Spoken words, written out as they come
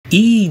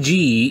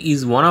EEG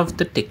is one of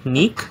the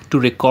technique to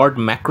record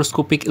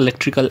macroscopic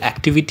electrical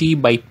activity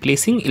by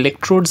placing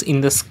electrodes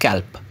in the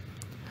scalp.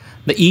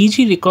 The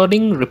EEG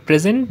recording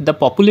represent the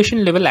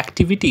population level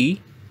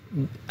activity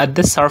at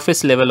the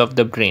surface level of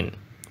the brain.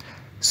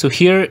 So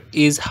here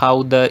is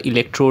how the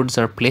electrodes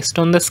are placed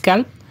on the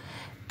scalp,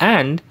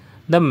 and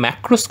the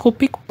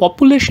macroscopic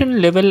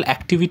population level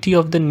activity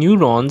of the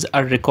neurons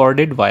are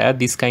recorded via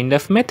this kind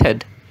of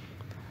method.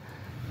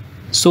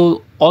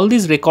 So all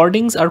these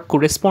recordings are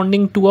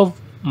corresponding to a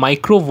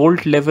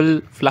microvolt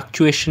level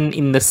fluctuation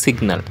in the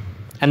signal,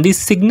 and these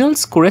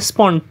signals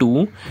correspond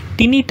to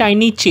teeny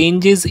tiny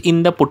changes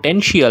in the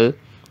potential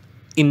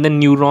in the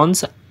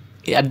neurons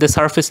at the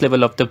surface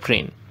level of the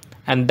brain,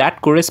 and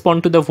that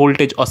correspond to the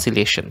voltage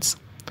oscillations.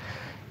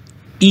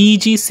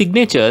 EEG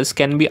signatures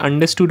can be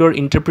understood or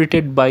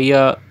interpreted by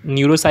a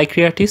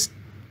neuropsychiatrist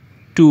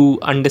to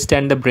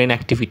understand the brain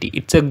activity.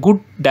 It's a good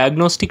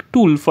diagnostic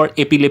tool for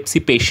epilepsy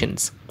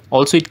patients.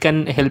 Also, it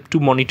can help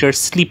to monitor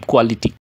sleep quality.